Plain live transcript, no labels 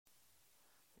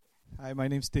Hi, my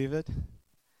name's David.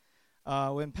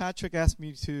 When Patrick asked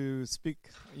me to speak,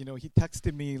 he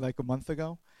texted me like a month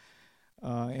ago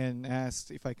and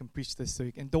asked if I can preach this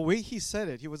week. And the way he said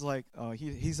it, he was like,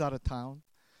 he's out of town.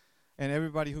 And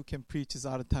everybody who can preach is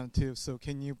out of town too. So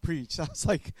can you preach? I was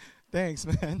like, thanks,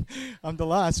 man. I'm the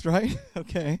last, right?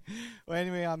 Okay. Well,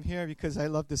 anyway, I'm here because I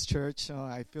love this church.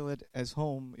 I feel it as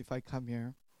home if I come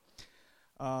here.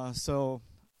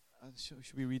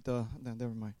 Should we read no,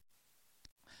 never mind.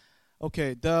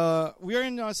 Okay, we are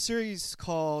in a series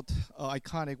called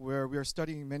Iconic, where we are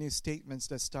studying many statements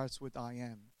that starts with I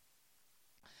am.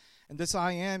 And this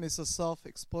I am is a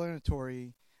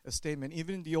self-explanatory statement,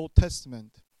 even in the Old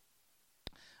Testament,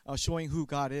 showing who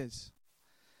God is.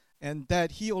 And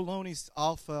that He alone is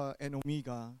Alpha and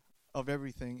Omega of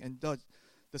everything. And the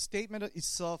statement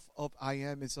itself of I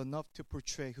am is enough to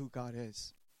portray who God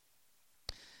is.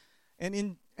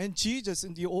 And Jesus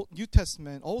in the New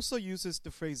Testament also uses the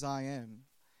phrase I am.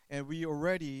 And we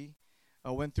already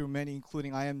went through many,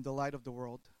 including I am the light of the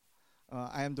world.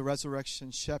 I am the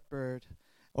resurrection, shepherd,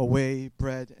 a way,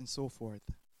 bread, and so forth.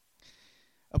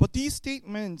 But these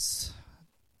statements,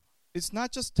 it's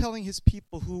not just telling His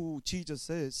people who Jesus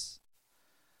is,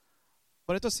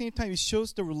 but at the same time, it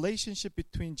shows the relationship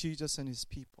between Jesus and His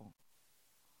people.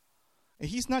 And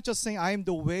He's not just saying I am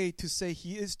the way to say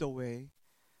He is the way,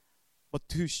 but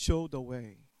to show the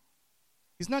way.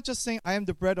 He's not just saying, I am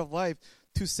the bread of life,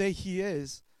 to say He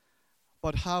is,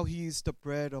 but how He is the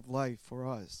bread of life for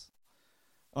us.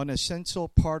 An essential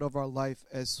part of our life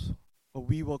as what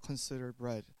we will consider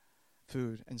bread,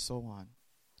 food, and so on.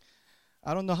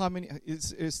 I don't know how many,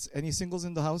 is any singles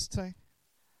in the house today?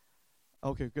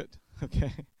 Okay, good.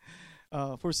 Okay.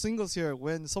 For singles here,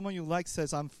 when someone you like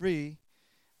says, I'm free,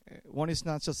 one is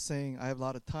not just saying, I have a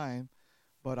lot of time,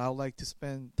 but I would like to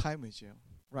spend time with you,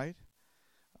 right?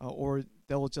 Or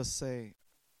they will just say,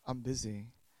 I'm busy.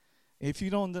 If you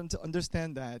don't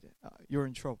understand that, you're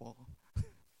in trouble.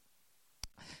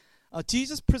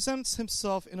 Jesus presents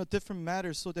Himself in a different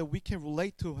manner so that we can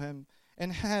relate to Him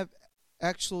and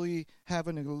actually have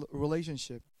a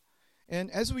relationship.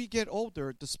 And as we get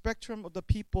older, the spectrum of the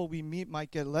people we meet might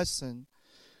get lessened,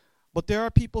 but there are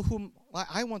people whom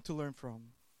I want to learn from.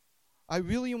 I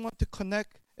really want to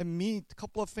connect and meet a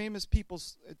couple of famous people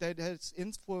that has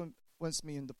influenced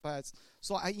me in the past.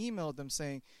 So I emailed them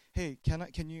saying, hey,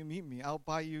 can you meet me? I'll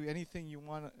buy you anything you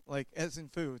want, like as in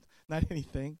food, not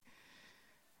anything.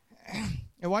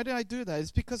 And why did I do that?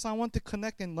 It's because I want to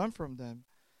connect and learn from them.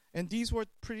 And these were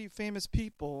pretty famous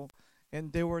people,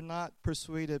 and they were not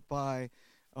persuaded by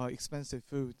expensive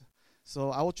food.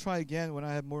 So I will try again when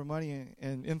I have more money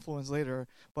and influence later,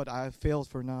 but I failed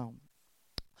for now.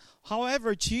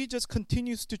 However, Jesus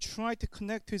continues to try to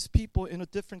connect to His people in a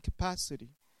different capacity.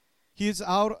 He is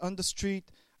out on the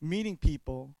street meeting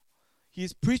people. He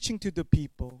is preaching to the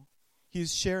people. He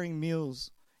is sharing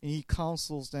meals, and He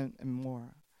counsels them and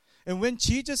more. And when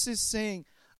Jesus is saying,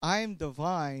 I am the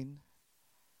vine,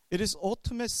 it is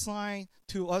ultimate sign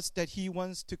to us that He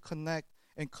wants to connect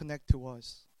to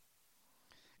us.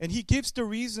 And He gives the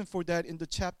reason for that in the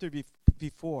chapter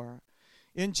before.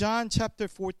 In John chapter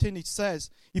 14, it says,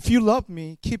 if you love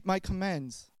me, keep my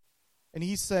commands. And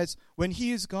He says, when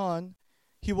He is gone,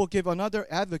 He will give another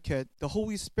advocate, the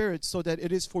Holy Spirit, so that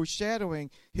it is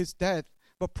foreshadowing His death,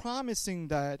 but promising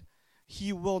that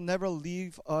He will never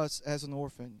leave us as an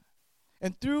orphan.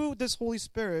 And through this Holy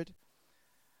Spirit,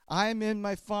 I am in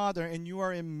my Father, and you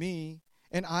are in me,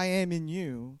 and I am in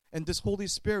you. And this Holy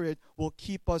Spirit will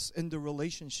keep us in the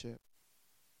relationship.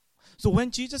 So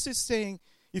when Jesus is saying,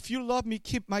 if you love me,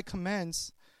 keep my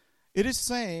commands, it is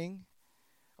saying,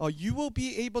 you will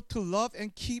be able to love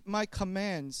and keep my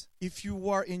commands if you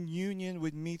are in union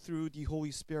with me through the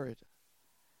Holy Spirit.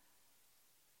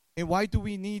 And why do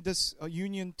we need this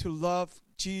union to love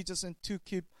Jesus and to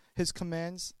keep His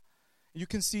commands? You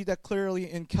can see that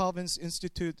clearly in Calvin's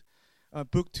Institute,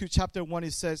 Book 2, Chapter 1,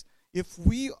 it says, if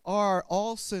we are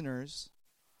all sinners,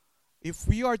 if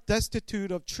we are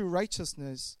destitute of true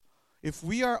righteousness, if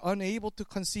we are unable to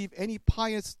conceive any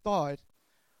pious thought,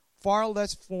 far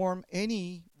less form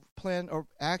any plan or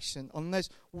action, unless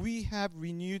we have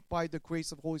renewed by the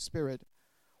grace of Holy Spirit,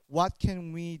 what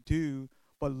can we do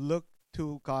but look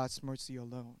to God's mercy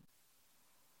alone?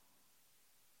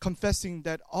 Confessing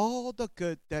that all the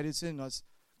good that is in us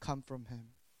come from Him.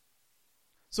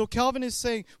 So Calvin is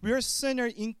saying we are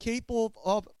sinners incapable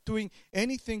of doing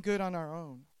anything good on our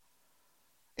own.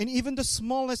 And even the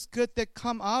smallest good that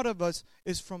come out of us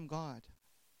is from God.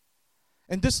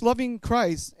 And this loving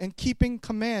Christ and keeping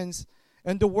commands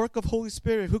and the work of Holy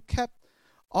Spirit who kept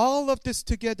all of this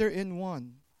together in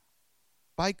one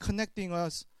by connecting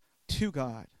us to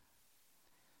God.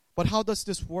 But how does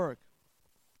this work?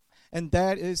 And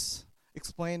that is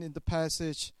explained in the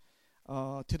passage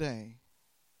today.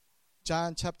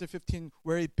 John chapter 15,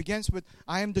 where it begins with,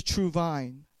 I am the true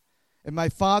vine, and my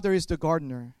Father is the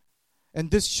gardener.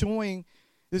 And this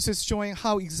is showing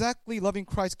how exactly loving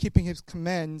Christ, keeping his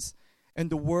commands, and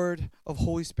the word of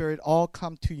Holy Spirit all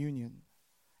come to union.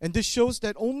 And this shows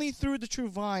that only through the true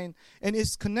vine and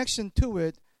its connection to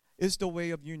it is the way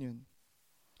of union.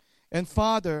 And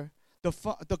Father,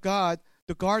 the God,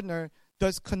 the gardener,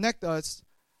 does connect us,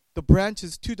 the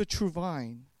branches, to the true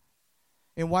vine.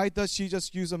 And why does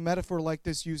Jesus use a metaphor like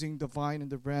this, using the vine and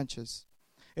the branches?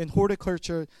 In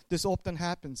horticulture, this often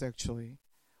happens actually,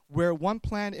 where one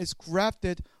plant is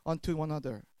grafted onto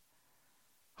another.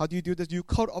 How do you do this? You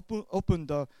cut open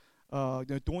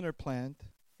the donor plant,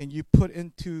 and you put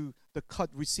into the cut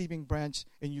receiving branch,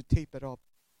 and you tape it up.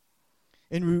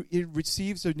 And it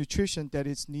receives the nutrition that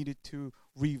is needed to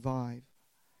revive.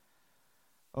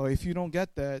 If you don't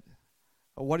get that,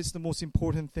 what is the most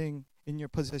important thing in your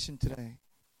possession today?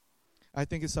 I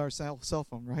think it's our cell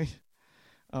phone,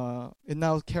 right? It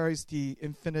now carries the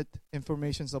infinite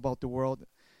informations about the world,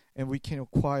 and we can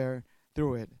acquire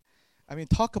through it. I mean,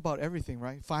 talk about everything,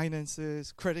 right?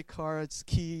 Finances, credit cards,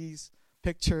 keys,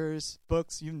 pictures,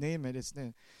 books, you name it, it's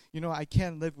there. I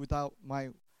can't live without my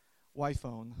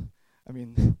iPhone.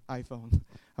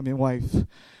 Wife.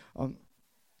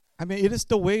 It is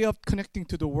the way of connecting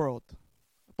to the world.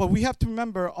 But we have to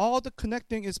remember, all the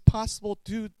connecting is possible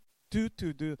due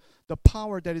to the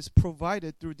power that is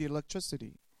provided through the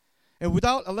electricity. And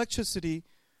without electricity,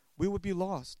 we would be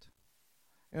lost.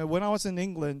 When I was in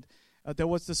England, there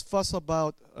was this fuss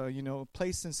about, a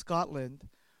place in Scotland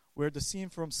where the scene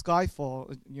from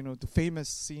Skyfall, the famous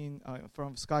scene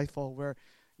from Skyfall where,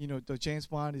 the James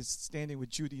Bond is standing with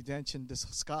Judi Dench in this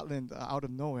Scotland out of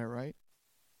nowhere, right?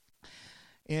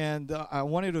 And I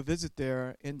wanted to visit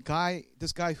there, and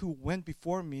this guy who went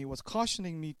before me was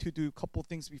cautioning me to do a couple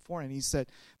things before, and he said,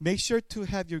 make sure to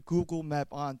have your Google map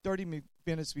on 30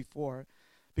 minutes before,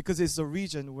 because it's a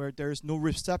region where there's no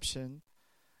reception,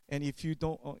 and if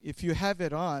you have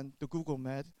it on, the Google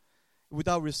map,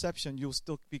 without reception, you'll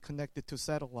still be connected to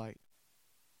satellite,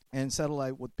 and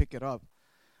satellite would pick it up,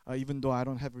 even though I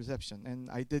don't have reception. And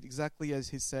I did exactly as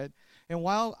he said, and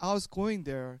while I was going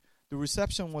there, the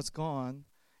reception was gone,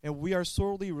 and we are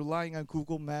solely relying on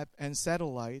Google Map and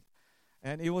satellite,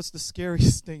 and it was the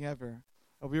scariest thing ever.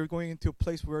 We were going into a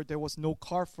place where there was no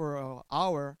car for an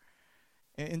hour,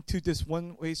 and into this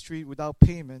one-way street without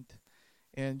payment,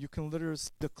 and you can literally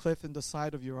see the cliff in the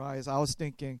side of your eyes. I was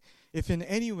thinking, if in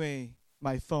any way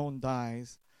my phone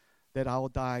dies, that I will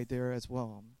die there as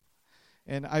well.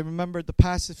 And I remember the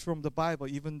passage from the Bible,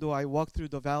 even though I walk through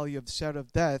the valley of the shadow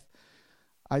of death,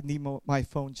 I need my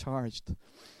phone charged.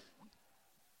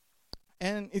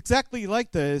 And exactly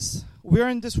like this, we're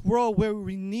in this world where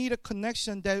we need a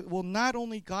connection that will not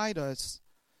only guide us,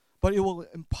 but it will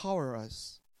empower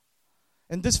us.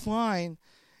 And this vine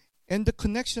and the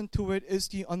connection to it is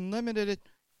the unlimited,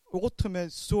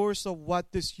 ultimate source of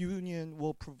what this union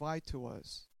will provide to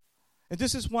us. And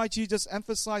this is why Jesus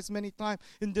emphasized many times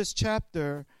in this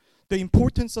chapter the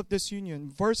importance of this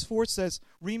union. Verse 4 says,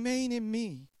 remain in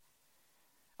me,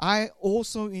 I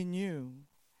also in you.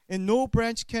 And no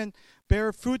branch can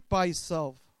bear fruit by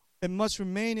itself. It must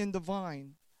remain in the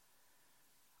vine.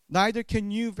 Neither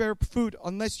can you bear fruit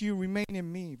unless you remain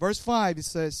in me. Verse 5, it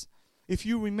says, if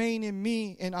you remain in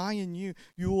me and I in you,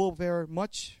 you will bear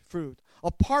much fruit.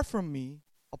 Apart from me,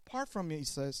 it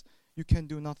says, you can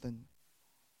do nothing.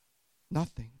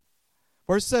 Nothing.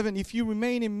 Verse 7, if you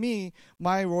remain in me,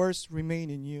 my words remain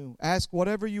in you. Ask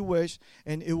whatever you wish,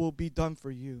 and it will be done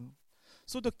for you.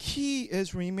 So the key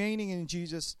is remaining in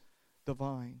Jesus, the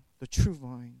vine, the true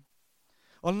vine.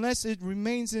 Unless it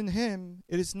remains in him,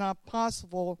 it is not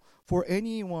possible for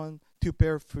anyone to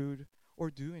bear fruit or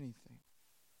do anything.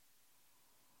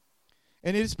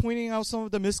 And it is pointing out some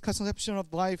of the misconceptions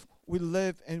of life we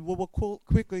live, and we will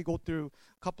quickly go through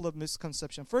a couple of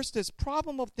misconceptions. First is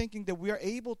problem of thinking that we are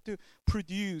able to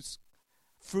produce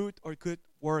fruit or good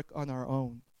work on our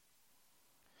own.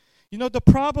 The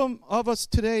problem of us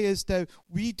today is that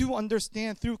we do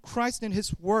understand through Christ and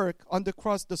his work on the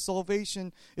cross, the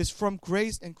salvation is from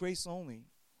grace and grace only.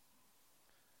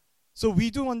 So we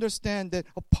do understand that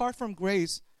apart from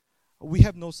grace, we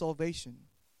have no salvation.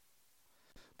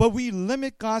 But we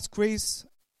limit God's grace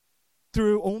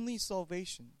through only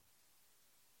salvation.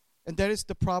 And that is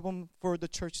the problem for the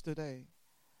church today.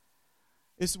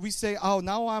 Is we say,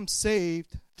 now I'm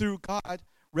saved through God,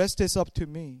 rest is up to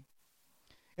me.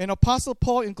 And Apostle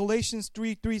Paul in Galatians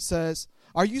 3:3 says,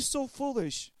 are you so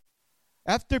foolish?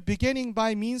 After beginning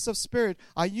by means of spirit,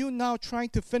 are you now trying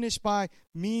to finish by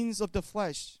means of the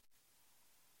flesh?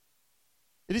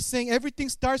 It is saying everything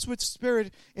starts with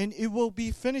spirit and it will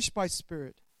be finished by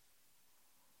spirit.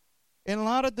 And a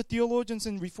lot of the theologians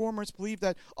and reformers believe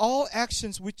that all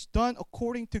actions which done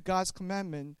according to God's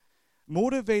commandment,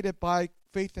 motivated by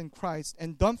faith in Christ,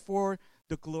 and done for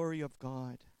the glory of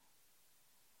God.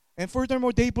 And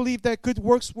furthermore, they believe that good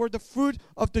works were the fruit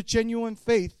of the genuine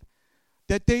faith,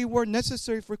 that they were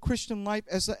necessary for Christian life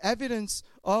as an evidence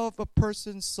of a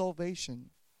person's salvation.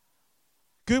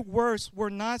 Good works were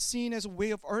not seen as a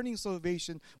way of earning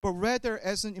salvation, but rather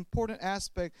as an important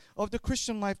aspect of the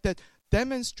Christian life that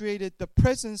demonstrated the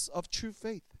presence of true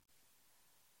faith.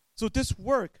 So this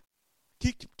work,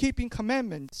 keeping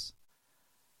commandments,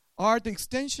 are the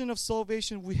extension of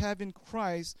salvation we have in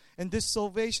Christ, and this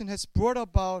salvation has brought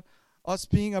about us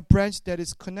being a branch that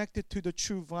is connected to the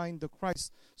true vine, the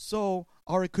Christ. So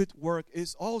our good work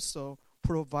is also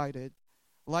provided,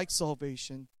 like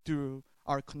salvation, through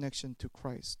our connection to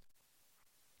Christ.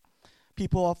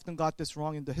 People often got this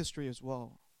wrong in the history as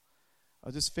well.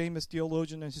 This famous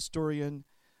theologian and historian,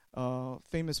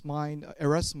 famous mind,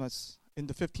 Erasmus, in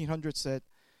the 1500s said,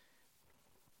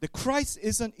 that Christ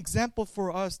is an example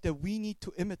for us that we need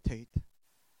to imitate.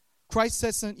 Christ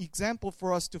sets an example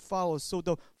for us to follow. So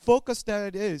the focus that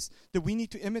it is, that we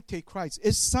need to imitate Christ,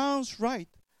 it sounds right,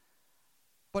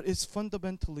 but it's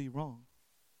fundamentally wrong,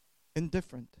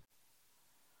 indifferent.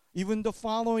 Even the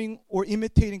following or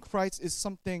imitating Christ is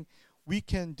something we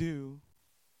can do,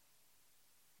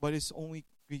 but it's only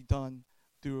be done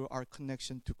through our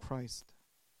connection to Christ.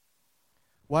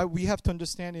 What we have to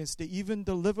understand is that even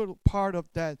the little part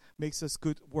of that makes us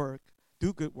good work,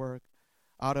 do good work,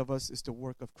 out of us is the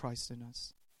work of Christ in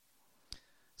us.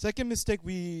 Second mistake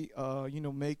we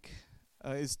make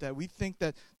is that we think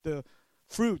that the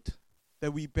fruit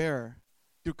that we bear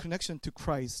through connection to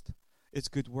Christ is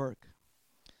good work.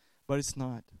 But it's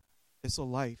not. It's a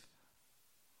life.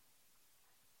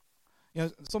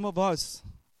 Some of us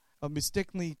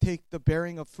mistakenly take the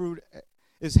bearing of fruit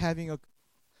as having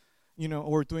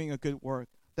or doing a good work.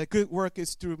 That good work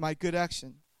is through my good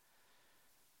action.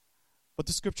 But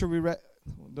the scripture we read,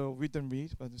 though we didn't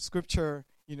read, but the scripture,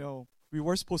 we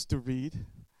were supposed to read,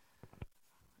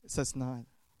 it says not.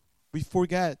 We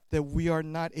forget that we are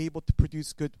not able to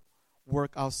produce good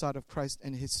work outside of Christ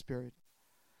and His Spirit.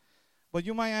 But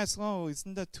you might ask,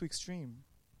 isn't that too extreme?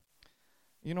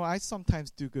 I sometimes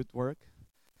do good work,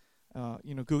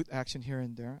 good action here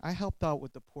and there. I helped out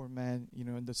with the poor man,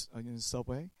 in the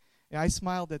subway. And I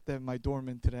smiled at my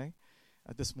doorman today.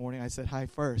 This morning, I said hi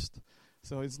first.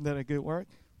 So isn't that a good work?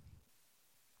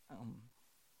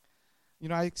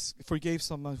 I forgave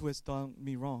someone who has done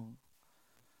me wrong.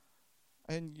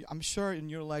 And I'm sure in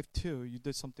your life too, you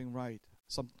did something right,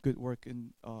 some good work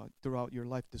throughout your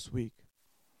life this week.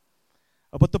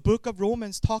 But the book of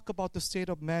Romans talk about the state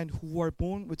of man who are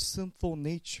born with sinful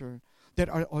nature, that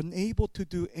are unable to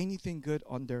do anything good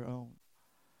on their own.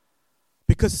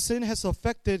 Because sin has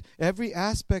affected every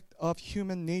aspect of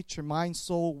human nature, mind,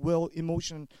 soul, will,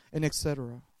 emotion, and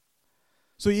etc.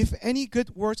 So if any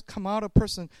good works come out of a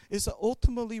person, it's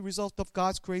ultimately a result of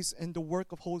God's grace and the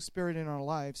work of Holy Spirit in our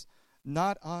lives,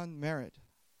 not on merit.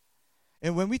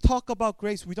 And when we talk about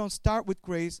grace, we don't start with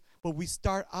grace, but we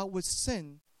start out with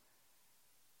sin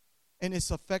and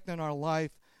its effect on our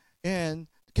life. And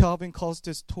Calvin calls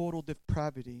this total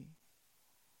depravity.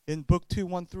 In Book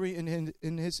 213,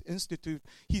 in his Institute,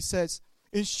 he says,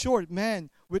 in short,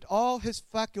 man, with all his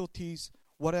faculties,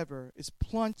 whatever, is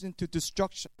plunged into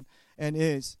destruction and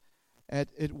is, as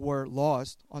it were,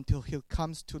 lost until he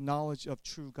comes to knowledge of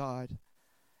true God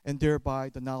and thereby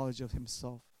the knowledge of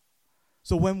himself.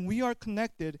 So when we are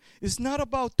connected, it's not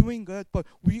about doing good, but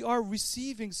we are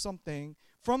receiving something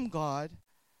from God.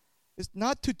 It's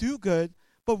not to do good,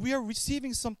 but we are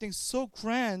receiving something so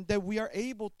grand that we are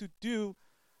able to do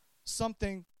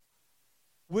something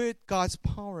with God's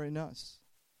power in us.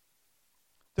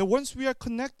 That once we are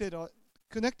connected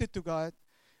to God,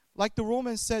 like the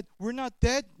Romans said, we're not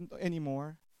dead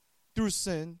anymore through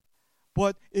sin,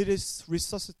 but it is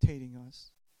resuscitating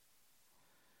us.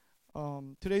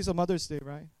 Today's a Mother's Day,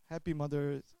 right? Happy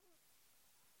Mother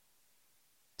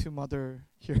to Mother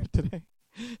here today,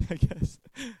 I guess.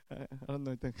 I don't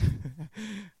know.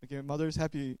 Okay, mothers,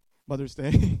 happy Mother's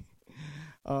Day.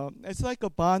 It's like a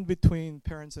bond between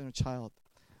parents and a child.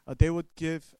 They would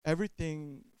give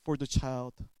everything for the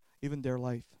child, even their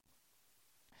life.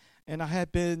 And I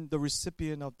have been the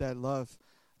recipient of that love,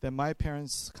 that my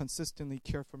parents consistently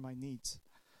care for my needs.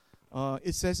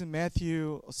 It says in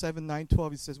Matthew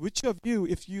 7:9-12, it says, which of you,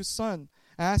 if your son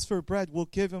asks for bread, will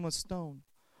give him a stone?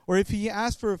 Or if he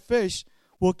asks for a fish,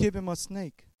 we'll give him a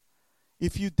snake.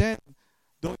 If you then,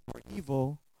 though you are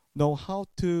evil, know how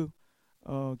to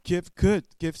give good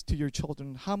gifts to your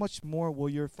children, how much more will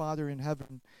your Father in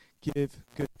heaven give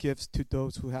good gifts to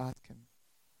those who ask him?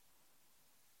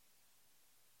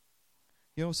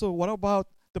 So what about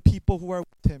the people who are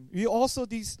with him? We also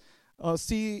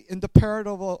see in the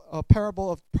parable of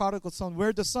prodigal son,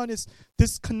 where the son is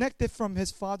disconnected from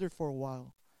his father for a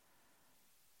while.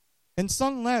 And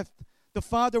son left the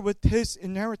father with his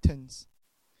inheritance,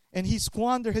 and he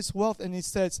squandered his wealth. And he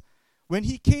says, when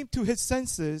he came to his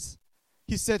senses,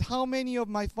 he said, how many of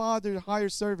my father's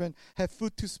hired servants have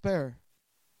food to spare?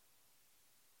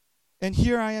 And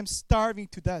here I am starving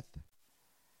to death.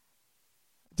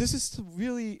 This is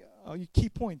really a key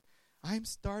point. I'm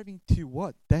starving to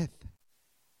what? Death.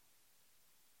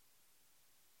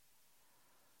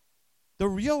 They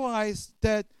realized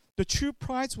that the true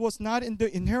prize was not in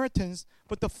the inheritance,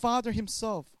 but the Father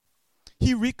himself.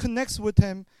 He reconnects with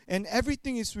him, and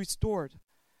everything is restored.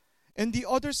 And the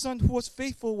other son who was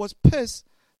faithful was pissed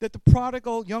that the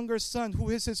prodigal younger son, who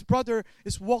is his brother,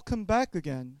 is welcomed back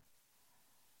again.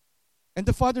 And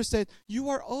the father said, you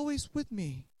are always with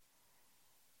me,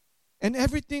 and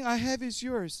everything I have is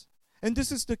yours. And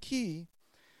this is the key.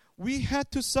 We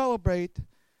had to celebrate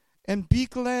and be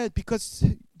glad because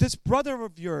this brother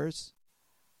of yours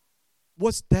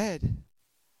was dead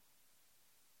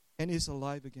and is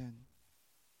alive again.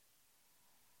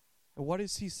 And what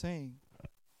is he saying?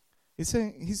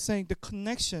 He's saying the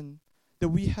connection that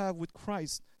we have with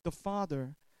Christ, the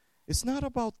Father, is not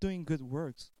about doing good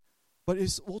works, but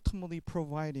is ultimately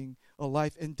providing a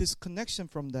life. And disconnection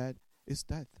from that is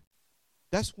death.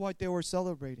 That's why they were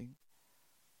celebrating.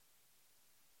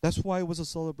 That's why it was a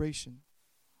celebration.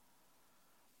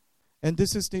 And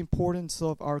this is the importance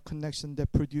of our connection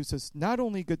that produces not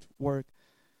only good work,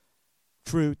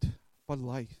 fruit, but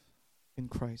life in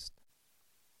Christ.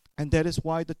 And that is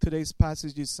why today's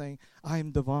passage is saying, I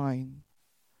am the vine,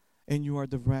 and you are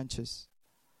the branches.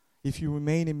 If you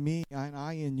remain in me, and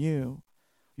I in you,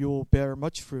 you will bear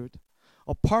much fruit.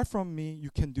 Apart from me,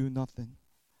 you can do nothing.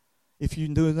 If you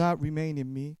do not remain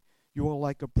in me, you are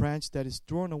like a branch that is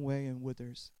thrown away and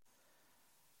withers.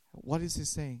 What is he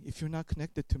saying? If you're not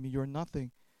connected to me, you're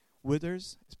nothing.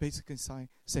 Withers is basically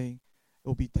saying it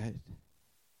will be dead.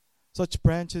 Such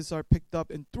branches are picked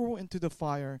up and thrown into the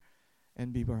fire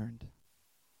and be burned.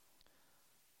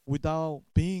 Without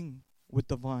being with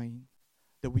the vine,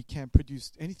 that we can't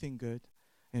produce anything good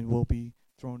and will be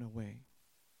thrown away.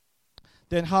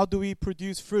 Then how do we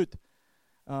produce fruit?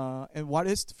 And what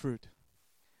is the fruit?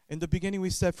 In the beginning we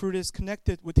said fruit is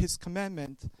connected with his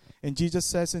commandment. And Jesus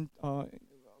says in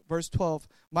verse 12,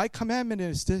 my commandment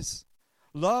is this: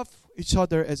 love each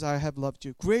other as I have loved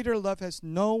you. Greater love has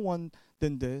no one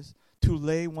than this, to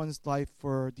lay one's life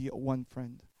for the one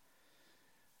friend.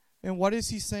 And what is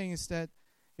he saying is that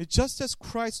it's just as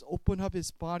Christ opened up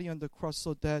his body on the cross,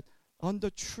 so that on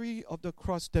the tree of the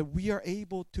cross that we are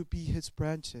able to be his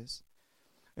branches.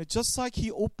 And just like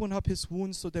he opened up his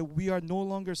wounds so that we are no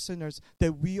longer sinners,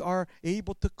 that we are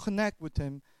able to connect with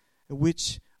him,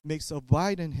 which makes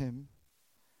abide in him.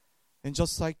 And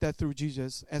just like that through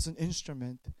Jesus, as an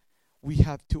instrument, we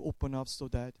have to open up so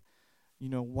that,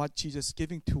 what Jesus is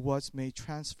giving to us may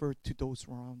transfer to those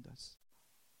around us.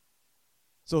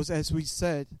 So as we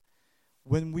said,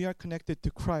 when we are connected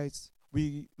to Christ,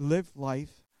 we live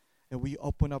life and we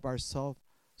open up ourselves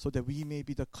so that we may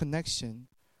be the connection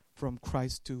from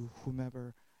Christ to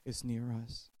whomever is near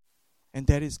us. And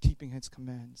that is keeping his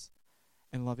commands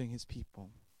and loving his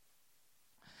people.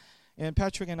 And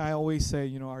Patrick and I always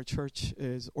say, our church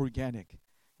is organic.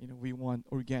 We want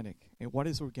organic. And what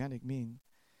does organic mean?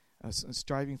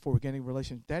 Striving for organic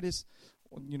relations. That is,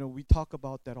 we talk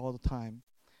about that all the time.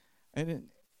 And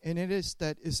it is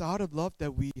that it's out of love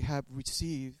that we have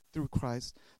received through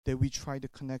Christ that we try to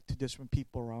connect to different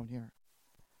people around here.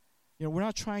 We're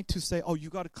not trying to say, oh, you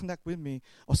got to connect with me,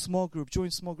 a small group, join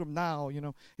a small group now.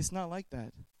 It's not like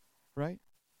that, right?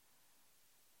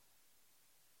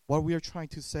 What we are trying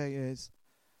to say is,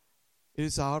 it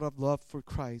is out of love for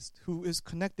Christ, who is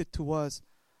connected to us,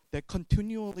 that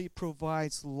continually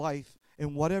provides life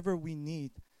in whatever we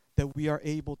need, that we are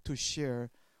able to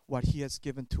share what he has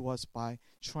given to us by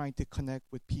trying to connect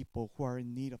with people who are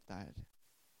in need of that.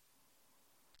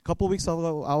 A couple weeks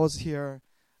ago, I was here.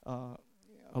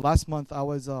 Last month, I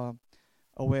was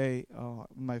away in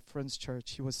my friend's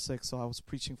church. He was sick, so I was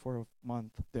preaching for a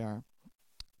month there.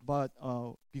 But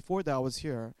before that, I was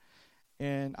here,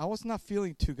 and I was not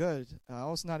feeling too good. I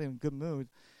was not in a good mood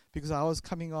because I was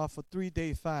coming off a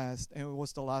 3-day fast, and it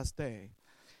was the last day.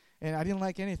 And I didn't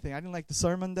like anything. I didn't like the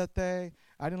sermon that day.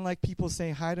 I didn't like people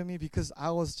saying hi to me because I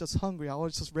was just hungry. I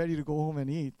was just ready to go home and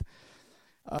eat.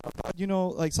 But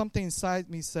like something inside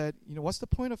me said, what's the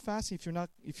point of fasting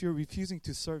if you're refusing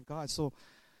to serve God? So,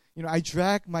 I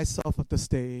dragged myself up the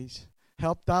stage,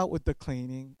 helped out with the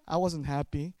cleaning. I wasn't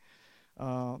happy,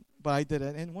 but I did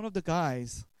it. And one of the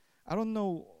guys, I don't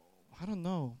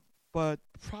know, but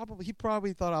he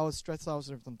probably thought I was stressed out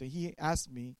or something. He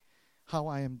asked me how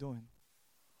I am doing.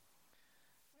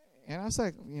 And I was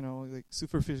like, like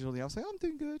superficially, I was like, I'm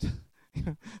doing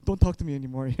good. Don't talk to me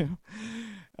anymore,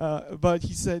 But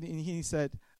he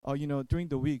said, oh, during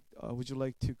the week, would you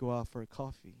like to go out for a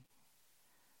coffee?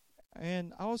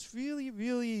 And I was really,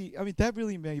 really, that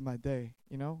really made my day,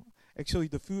 Actually,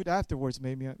 the food afterwards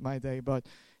made my day, but,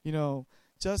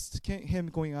 just him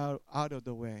going out of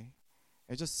the way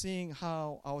and just seeing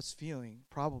how I was feeling,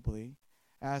 probably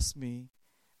asked me,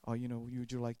 oh,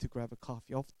 would you like to grab a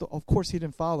coffee? Of course, he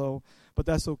didn't follow, but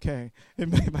that's okay. It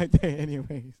made my day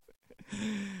anyways.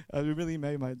 It really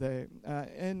made my day.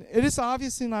 And it is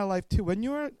obvious in our life, too. When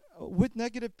you're with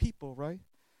negative people, right,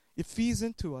 it feeds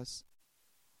into us.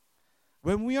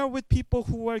 When we are with people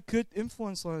who are good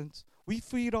influence on us, we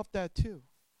feed off that, too.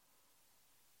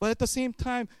 But at the same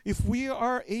time, if we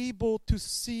are able to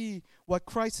see what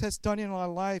Christ has done in our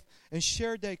life and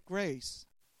share that grace,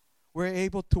 we're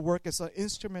able to work as an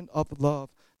instrument of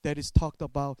love that is talked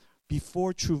about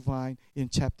before True Vine in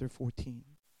chapter 14.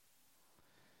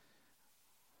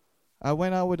 I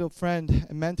went out with a friend,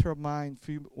 a mentor of mine, a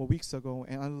few weeks ago,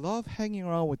 and I love hanging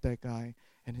around with that guy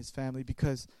and his family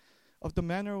because of the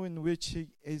manner in which he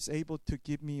is able to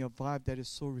give me a vibe that is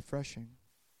so refreshing.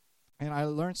 And I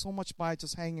learned so much by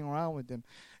just hanging around with him.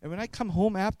 And when I come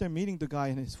home after meeting the guy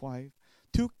and his wife,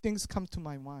 two things come to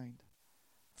my mind.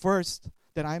 First,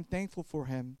 that I'm thankful for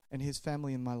him and his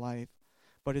family in my life,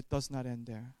 but it does not end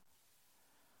there.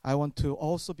 I want to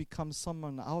also become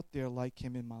someone out there like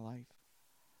him in my life.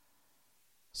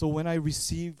 So when I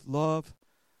receive love,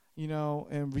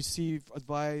 and receive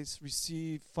advice,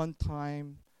 receive fun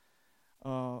time,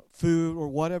 food, or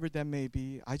whatever that may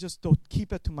be, I just don't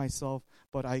keep it to myself,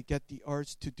 but I get the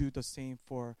urge to do the same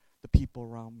for the people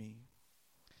around me.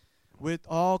 With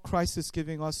all Christ is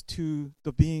giving us to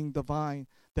the being divine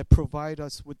that provide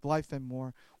us with life and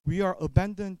more, we are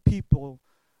abandoned people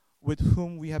with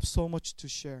whom we have so much to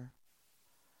share.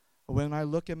 When I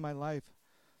look at my life,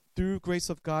 through grace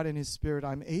of God and His Spirit,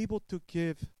 I'm able to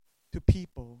give to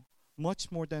people much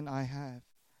more than I have.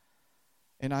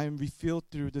 And I am refilled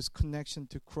through this connection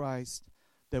to Christ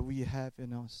that we have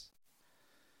in us.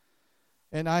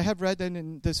 And I have read that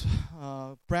in this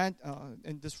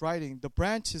in this writing, the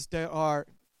branches that are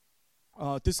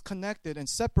disconnected and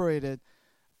separated,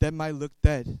 that might look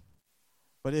dead.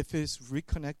 But if it's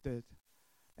reconnected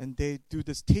and they do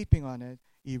this taping on it,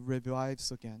 it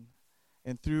revives again.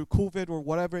 And through COVID or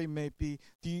whatever it may be,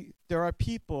 there are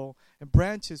people and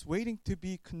branches waiting to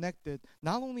be connected,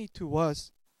 not only to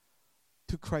us,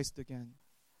 to Christ again.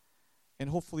 And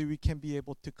hopefully we can be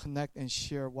able to connect and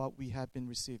share what we have been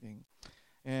receiving.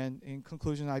 And in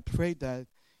conclusion, I pray that,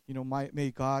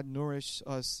 may God nourish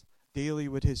us daily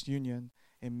with His union,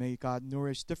 and may God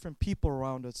nourish different people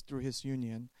around us through His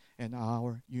union and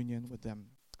our union with them.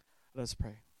 Let us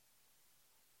pray.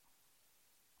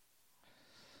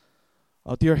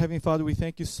 Dear Heavenly Father, we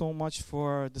thank you so much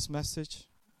for this message,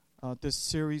 this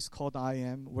series called I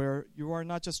Am, where you are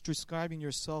not just describing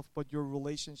yourself, but your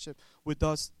relationship with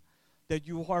us, that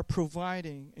you are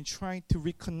providing and trying to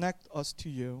reconnect us to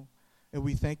you, and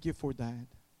we thank you for that.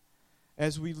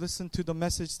 As we listen to the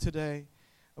message today,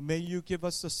 may you give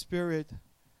us a spirit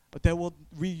that will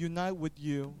reunite with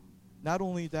you. Not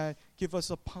only that, give us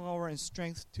a power and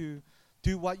strength to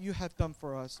do what you have done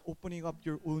for us, opening up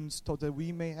your wounds so that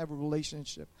we may have a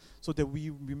relationship, so that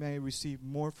we may receive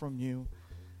more from you.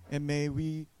 And may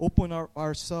we open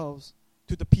ourselves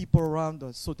to the people around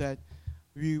us so that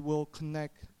we will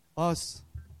connect us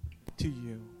to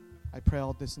you. I pray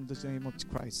all this in the name of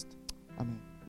Christ. Amen.